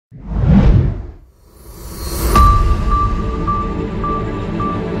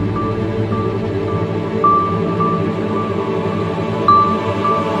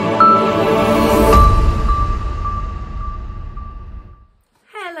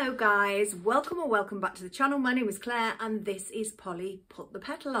Hello guys, welcome or welcome back to the channel. My name is Claire and this is Polly Put the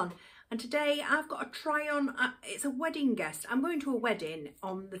Petal On. And today I've got a try on, it's a wedding guest. I'm going to a wedding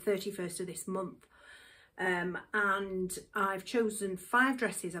on the 31st of this month. And I've chosen 5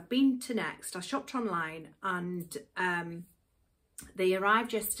 dresses. I've been to Next, I shopped online and they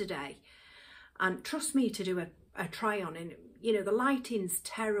arrived yesterday. And trust me to do a try on, and you know, the lighting's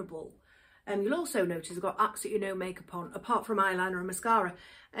terrible. You'll also notice I've got absolutely no makeup on, apart from eyeliner and mascara,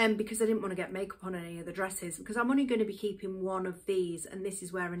 because I didn't want to get makeup on any of the dresses, because I'm only going to be keeping one of these, and this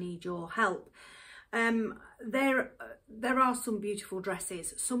is where I need your help. There are some beautiful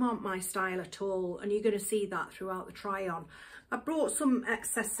dresses, some aren't my style at all, and you're going to see that throughout the try on. I brought some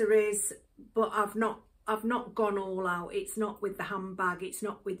accessories, but I've not gone all out. It's not with the handbag, it's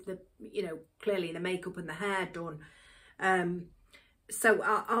not with the, you know, clearly the makeup and the hair done. So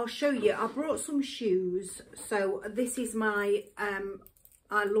I'll show you. I brought some shoes. So this is my,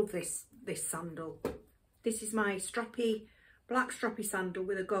 I love this sandal. This is my black strappy sandal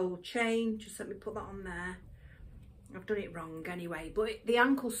with a gold chain. Just let me put that on there. I've done it wrong anyway. But the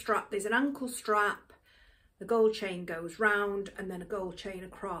ankle strap, there's an ankle strap. The gold chain goes round and then a gold chain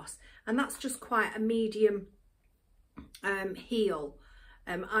across. And that's just quite a medium heel.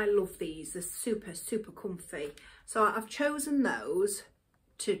 I love these, they're super, super comfy. So I've chosen those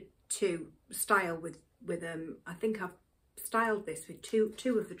to style with I think I've styled this with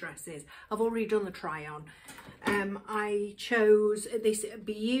two of the dresses. I've already done the try on. I chose this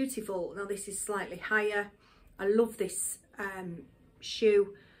beautiful, now this is slightly higher. I love this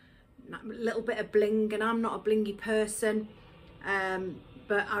shoe, a little bit of bling, and I'm not a blingy person,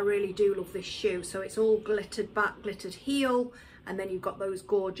 but I really do love this shoe. So it's all glittered back, glittered heel, and then you've got those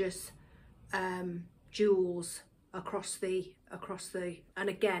gorgeous jewels across the, and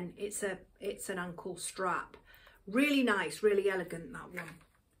again it's an ankle strap. Really nice, really elegant, that one.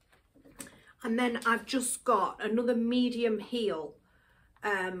 And then I've just got another medium heel,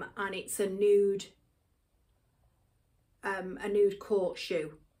 and it's a nude court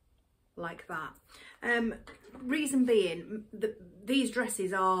shoe like that. Reason being, these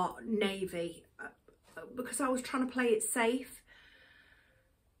dresses are navy, because I was trying to play it safe,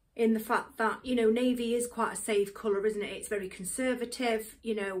 in the fact that, you know, navy is quite a safe colour, isn't it? It's very conservative.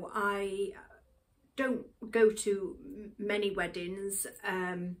 You know, I don't go to many weddings.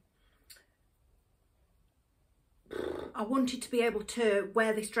 I wanted to be able to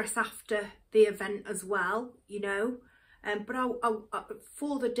wear this dress after the event as well, you know. But I,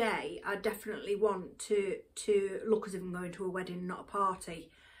 for the day, I definitely want to look as if I'm going to a wedding, not a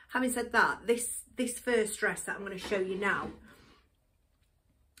party. Having said that, this first dress that I'm going to show you now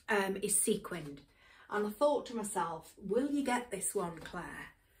is sequined, and I thought to myself, will you get this one,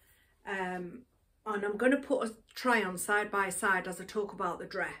 Claire? And I'm going to put a try on side by side as I talk about the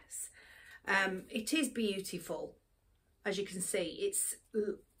dress. It is beautiful, as you can see. It's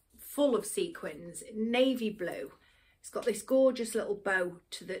full of sequins, navy blue. It's got this gorgeous little bow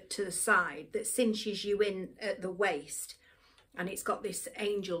to the side that cinches you in at the waist, and it's got this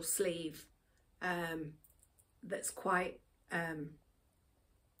angel sleeve that's quite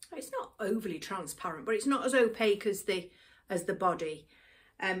it's not overly transparent, but it's not as opaque as the body.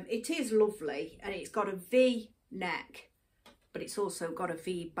 It is lovely, and it's got a V neck, but it's also got a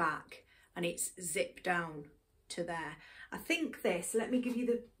V back, and it's zipped down to there. I think this, let me give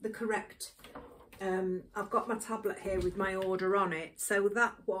you the correct, I've got my tablet here with my order on it. So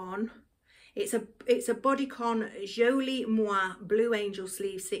that one, it's a bodycon Jolie Moi blue angel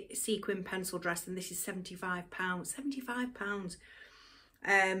sleeve sequin pencil dress, and this is £75. £75.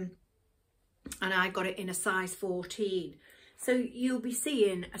 And I got it in a size 14. So you'll be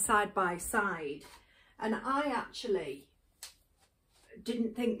seeing a side by side, and I actually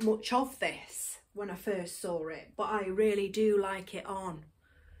didn't think much of this when I first saw it, but I really do like it on.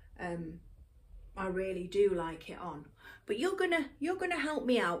 I really do like it on. But you're gonna help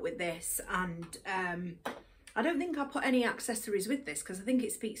me out with this, and I don't think I'll put any accessories with this because I think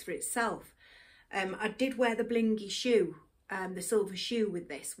it speaks for itself. I did wear the blingy shoe, the silver shoe with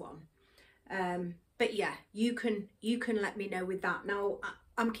this one, but yeah, you can let me know with that. Now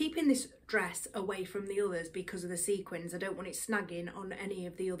I'm keeping this dress away from the others because of the sequins. I don't want it snagging on any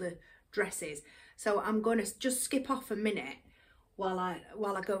of the other dresses, so I'm going to just skip off a minute while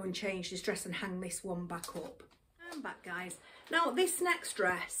I go and change this dress and hang this one back up. I'm back, guys. Now this next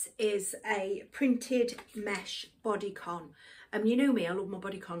dress is a printed mesh bodycon. You know me, I love my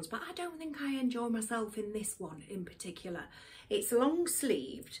bodycons, but I don't think I enjoy myself in this one in particular. It's long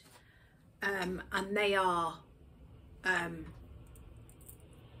sleeved, and they are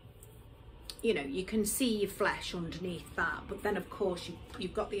you know, you can see your flesh underneath that, but then of course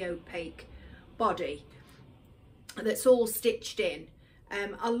you've got the opaque body that's all stitched in.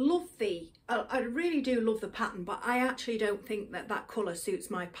 I really do love the pattern, but I actually don't think that colour suits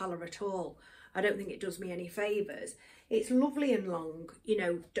my pala at all. I don't think it does me any favours. It's lovely and long, you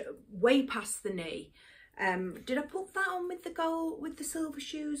know, way past the knee. Did I put that on with the gold, with the silver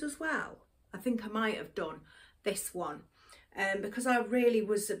shoes as well? I think I might have done this one, because I really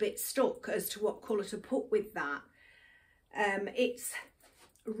was a bit stuck as to what colour to put with that. It's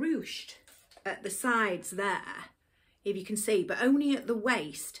ruched at the sides there, if you can see, but only at the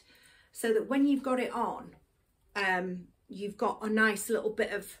waist, so that when you've got it on, you've got a nice little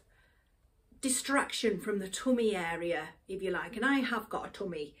bit of distraction from the tummy area, if you like. And I have got a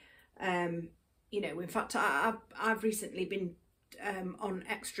tummy, you know, in fact I've recently been on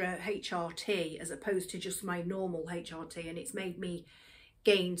extra HRT as opposed to just my normal HRT, and it's made me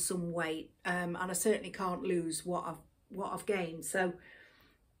gain some weight, and I certainly can't lose what I've gained. So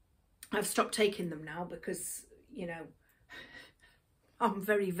I've stopped taking them now because, you know, I'm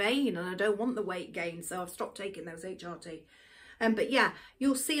very vain and I don't want the weight gain, so I've stopped taking those HRT. But yeah,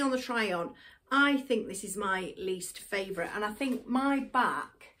 you'll see on the try on, I think this is my least favourite, and I think my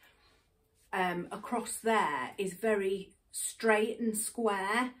back across there is very straight and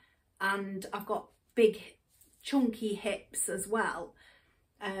square, and I've got big chunky hips as well,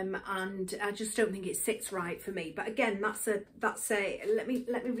 and I just don't think it sits right for me. But again, that's a let me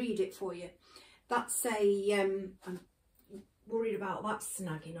read it for you. That's a I'm worried about that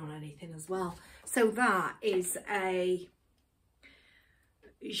snagging on anything as well. So that is a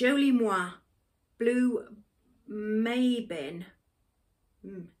Jolie Moi blue Maybin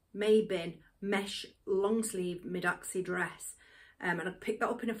mesh long sleeve mid-axi dress, and I picked that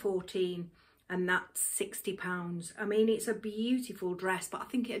up in a 14, and that's £60. I mean, it's a beautiful dress, but I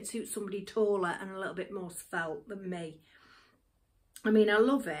think it'd suit somebody taller and a little bit more svelte than me. I mean, I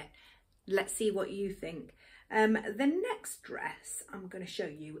love it. Let's see what you think. The next dress I'm going to show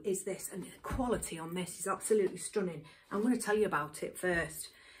you is this, and the quality on this is absolutely stunning. I'm going to tell you about it first.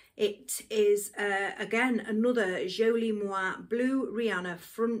 It is, again, another Jolie Moi blue Rihanna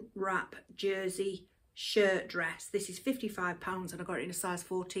front wrap jersey shirt dress. This is £55 and I got it in a size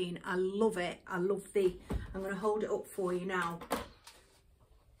 14. I love it. I love I'm going to hold it up for you now.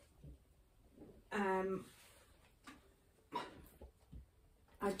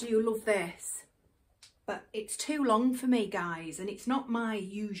 I do love this, but it's too long for me, guys, and it's not my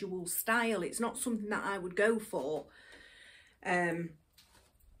usual style. It's not something that I would go for.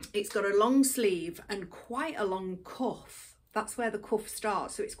 It's got a long sleeve and quite a long cuff. That's where the cuff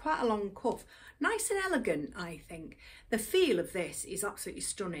starts, so it's quite a long cuff. Nice and elegant, I think. The feel of this is absolutely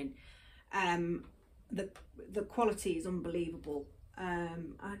stunning. The quality is unbelievable.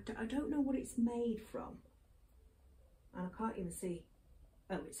 I don't know what it's made from, and I can't even see.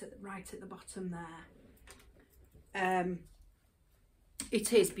 Oh, it's right at the bottom there.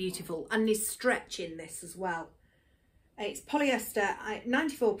 It is beautiful, and there's stretch in this as well. It's polyester,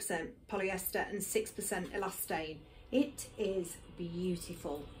 94% polyester and 6% elastane. It is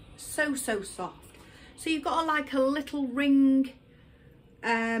beautiful, so soft. So you've got like a little ring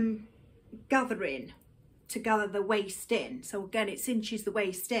gathering to gather the waist in. So again, it cinches the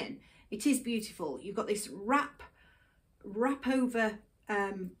waist in. It is beautiful. You've got this wrap over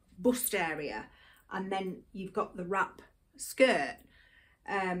bust area, and then you've got the wrap skirt.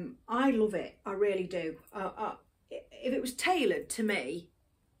 I love it. I really do. If it was tailored to me,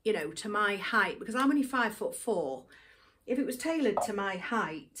 you know, to my height, because I'm only 5'4", if it was tailored to my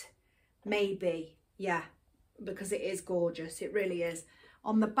height, maybe, yeah, because it is gorgeous. It really is.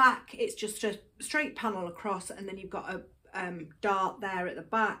 On the back, it's just a straight panel across, and then you've got a dart there at the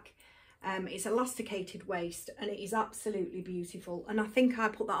back. It's elasticated waist, and it is absolutely beautiful. And I think I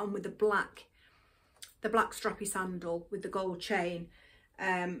put that on with the black strappy sandal with the gold chain.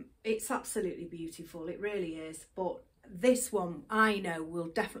 It's absolutely beautiful. It really is. But this one, I know, will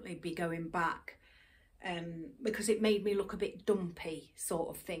definitely be going back, because it made me look a bit dumpy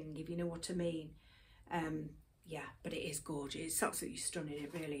sort of thing, if you know what I mean. Yeah, but it is gorgeous. It's absolutely stunning.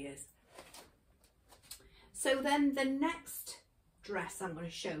 It really is. So then the next dress I'm going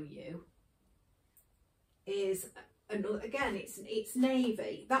to show you is another, again, it's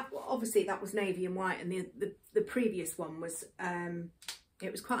navy. That obviously that was navy and white, and the previous one was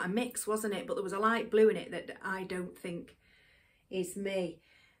it was quite a mix, wasn't it? But there was a light blue in it that I don't think is me.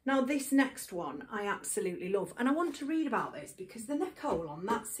 Now this next one I absolutely love, and I want to read about this because the neck hole on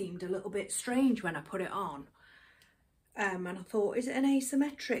that seemed a little bit strange when I put it on, and I thought, is it an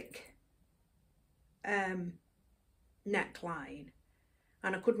asymmetric neckline?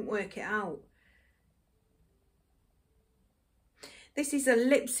 And I couldn't work it out. This is a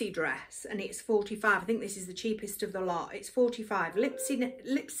Lipsy dress and it's 45. I think this is the cheapest of the lot. It's 45.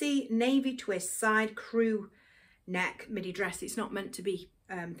 Lipsy navy twist side crew neck midi dress. It's not meant to be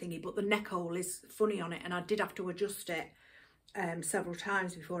thingy, but the neck hole is funny on it and I did have to adjust it several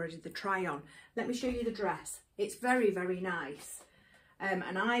times before I did the try on. Let me show you the dress. It's very, very nice.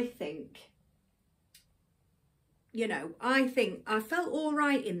 And I think, you know, I think I felt all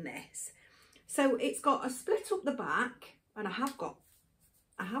right in this. So it's got a split up the back and I have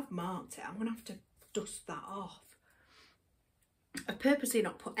marked it. I'm going to have to dust that off. I've purposely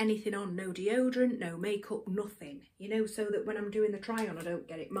not put anything on, no deodorant, no makeup, nothing, you know, so that when I'm doing the try on I don't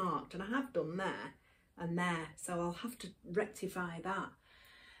get it marked, and I have done there and there, so I'll have to rectify that.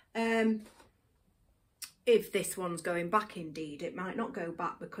 If this one's going back, indeed, it might not go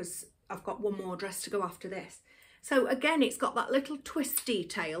back because I've got one more dress to go after this. So again, it's got that little twist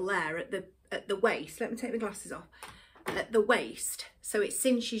detail there at the waist. Let me take my glasses off. At the waist, so it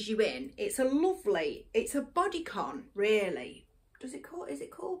cinches you in. It's a lovely, it's a bodycon, really. Is it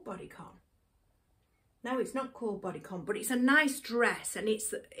called bodycon? No, it's not called bodycon, but it's a nice dress, and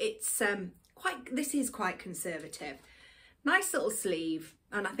it's quite, this is quite conservative. Nice little sleeve,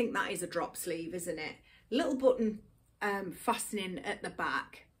 and I think that is a drop sleeve, isn't it? Little button fastening at the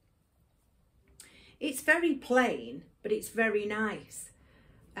back. It's very plain, but it's very nice.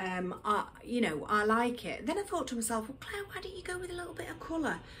 You know, I like it. Then I thought to myself, well, Claire, why don't you go with a little bit of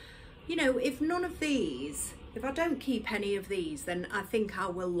colour? You know, if none of these, if I don't keep any of these, then I think I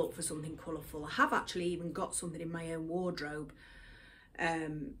will look for something colourful. I have actually even got something in my own wardrobe,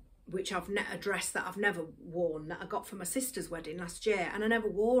 which a dress that I've never worn, that I got for my sister's wedding last year, and I never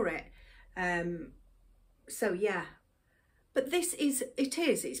wore it. So yeah, but this is,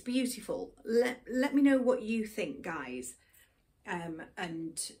 it's beautiful. Let me know what you think, guys.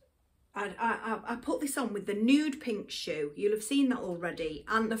 And I put this on with the nude pink shoe. You'll have seen that already,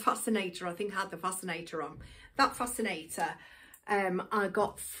 and the fascinator. I think I had the fascinator on. That fascinator I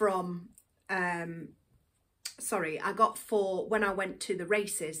got from I got for when I went to the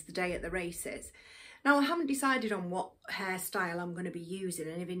races, the day at the races. Now I haven't decided on what hairstyle I'm going to be using,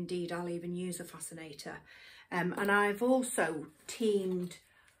 and if indeed I'll even use a fascinator. And I've also teamed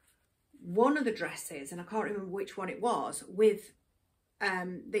one of the dresses, and I can't remember which one it was, with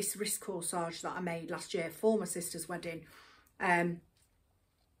this wrist corsage that I made last year for my sister's wedding.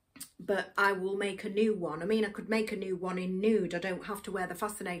 But I will make a new one. I mean, I could make a new one in nude. I don't have to wear the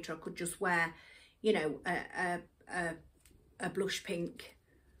fascinator. I could just wear, you know, a blush pink,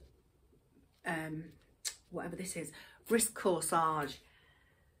 whatever this is, wrist corsage.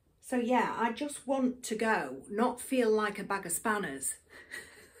 So yeah, I just want to go, not feel like a bag of spanners.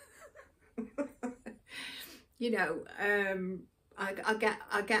 You know, I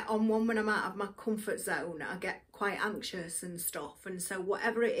get on one when I'm out of my comfort zone. I get quite anxious and stuff, and so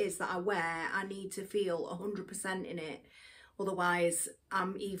whatever it is that I wear, I need to feel 100% in it. Otherwise,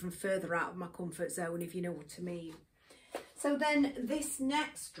 I'm even further out of my comfort zone, if you know what I mean. So then this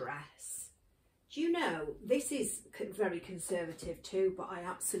next dress, do you know, this is very conservative too, but I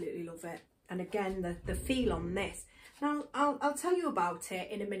absolutely love it. And again, the feel on this. Now, I'll tell you about it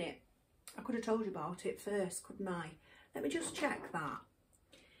in a minute. I could have told you about it first, couldn't I? Let me just check that.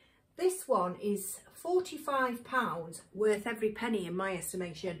 This one is £45, worth every penny in my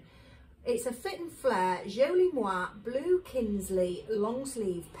estimation. It's a fit and flare Jolie Moi blue Kinsley long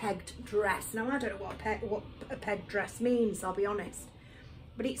sleeve pegged dress. Now I don't know what a pegged dress means, I'll be honest,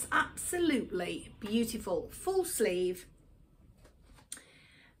 but it's absolutely beautiful. Full sleeve,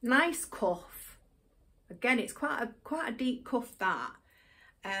 nice cuff. Again, it's quite a deep cuff, that.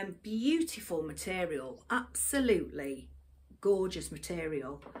 Beautiful material, absolutely gorgeous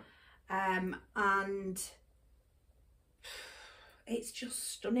material, and it's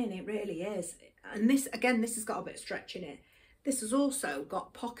just stunning. It really is. And this, again, this has got a bit of stretch in it. This has also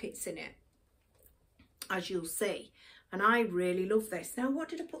got pockets in it, as you'll see, and I really love this. Now, what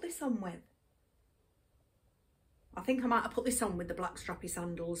did I put this on with? I think I might have put this on with the black strappy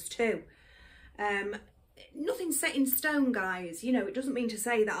sandals too. Nothing set in stone, guys. You know, it doesn't mean to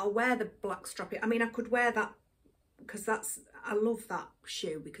say that I'll wear the black strappy. I mean, I could wear that because I love that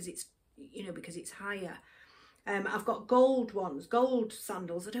shoe because it's, you know, because it's higher. I've got gold ones, gold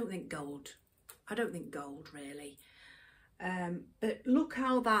sandals. I don't think gold really. But look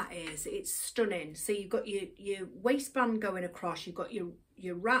how that is. It's stunning. So you've got your waistband going across. You've got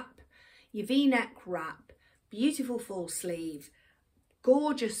your wrap, your V-neck wrap, beautiful full sleeve.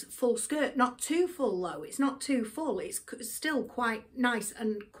 Gorgeous full skirt, not too full though. It's not too full. It's still quite nice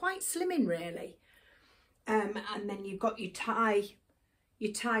and quite slimming, really. And then you've got your tie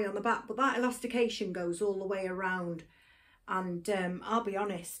on the back, but that elastication goes all the way around And I'll be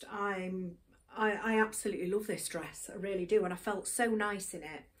honest, I absolutely love this dress. I really do. And I felt so nice in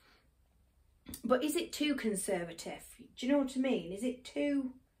it. But is it too conservative? Do you know what I mean? Is it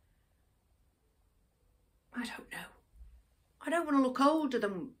too... I don't know. I don't want to look older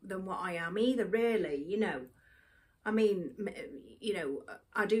than what I am either, really, you know. I mean, you know,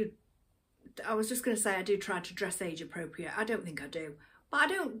 I was just going to say I do try to dress age appropriate. I don't think I do. But I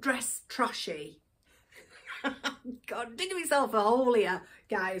don't dress trashy. God, digging myself a hole here,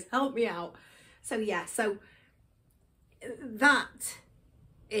 guys. Help me out. So, yeah, so that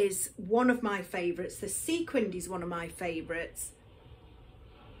is one of my favourites. The sequined is one of my favourites.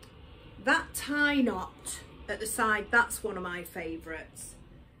 That tie knot at the side, that's one of my favourites.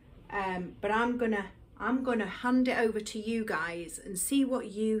 But I'm gonna hand it over to you guys and see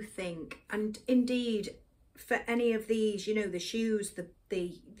what you think. And indeed, for any of these, you know, the shoes,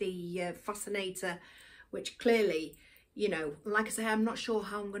 the fascinator, which clearly, you know, like I say, I'm not sure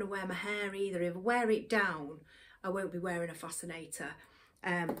how I'm going to wear my hair either. If I wear it down, I won't be wearing a fascinator.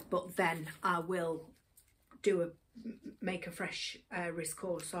 But then I will make a fresh wrist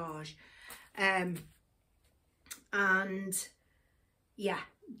corsage. And yeah,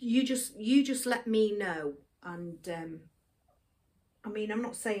 you just let me know. And I mean, I'm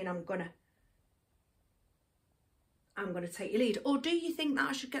not saying I'm gonna take your lead. Or do you think that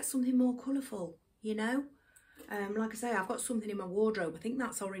I should get something more colourful, you know? Like I say, I've got something in my wardrobe. I think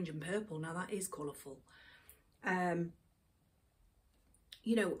that's orange and purple. Now that is colourful.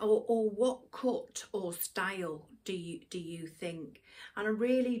 You know, or what cut or style do you think? And I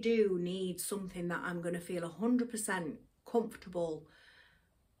really do need something that I'm going to feel 100% comfortable.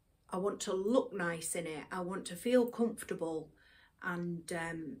 I want to look nice in it. I want to feel comfortable, and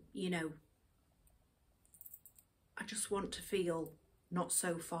you know, I just want to feel not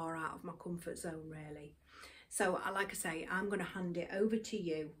so far out of my comfort zone, really. So, like I say, I'm going to hand it over to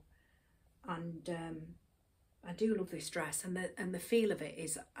you, and I do love this dress, and the feel of it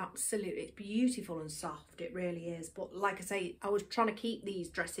is absolutely, it's beautiful and soft. It really is. But like I say, I was trying to keep these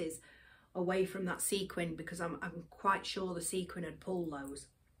dresses away from that sequin because I'm quite sure the sequin had pulled those.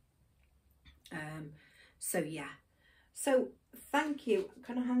 So yeah. So thank you.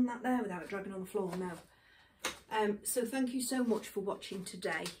 Can I hang that there without it dragging on the floor? No. So thank you so much for watching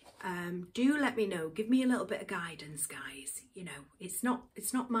today. Do let me know. Give me a little bit of guidance, guys. You know, it's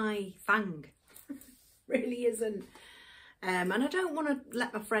not my thing. Really isn't. And I don't want to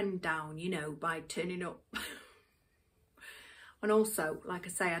let my friend down, you know, by turning up. And also, like I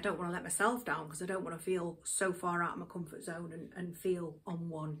say, I don't want to let myself down because I don't want to feel so far out of my comfort zone and feel on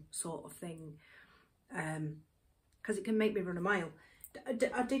one sort of thing. Because it can make me run a mile.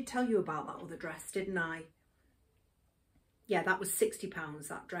 I did tell you about that other dress, didn't I? Yeah, that was £60,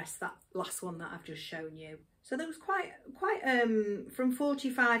 that dress, that last one that I've just shown you. So there was quite from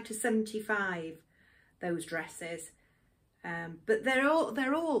 45 to 75, those dresses. But they're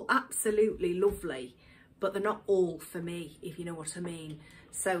all absolutely lovely, but they're not all for me, if you know what I mean.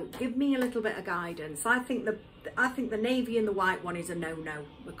 So give me a little bit of guidance. I think the navy and the white one is a no-no,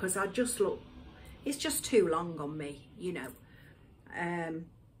 because it's just too long on me, you know.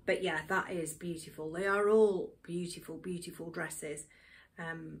 But yeah, that is beautiful. They are all beautiful, beautiful dresses.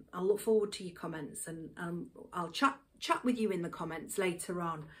 I'll look forward to your comments, and I'll chat with you in the comments later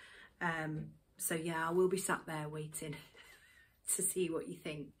on. So yeah, I will be sat there waiting to see what you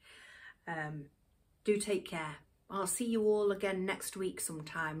think. Do take care. I'll see you all again next week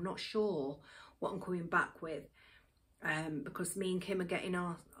sometime. Not sure what I'm coming back with, because me and Kim are getting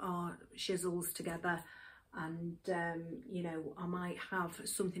our shizzles together, and you know, I might have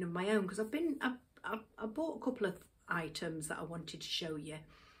something of my own, because I bought a couple of items that I wanted to show you,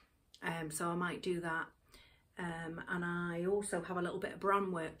 so I might do that. And I also have a little bit of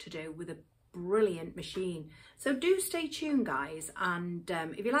brand work to do with a brilliant machine. So do stay tuned, guys, and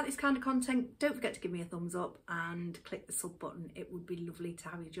if you like this kind of content, don't forget to give me a thumbs up and click the sub button. It would be lovely to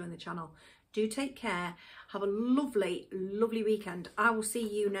have you join the channel. Do take care. Have a lovely, lovely weekend. I will see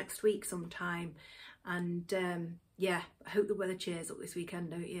you next week sometime, and yeah, I hope the weather cheers up this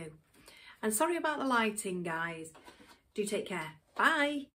weekend, don't you? And sorry about the lighting, guys. Do take care. Bye.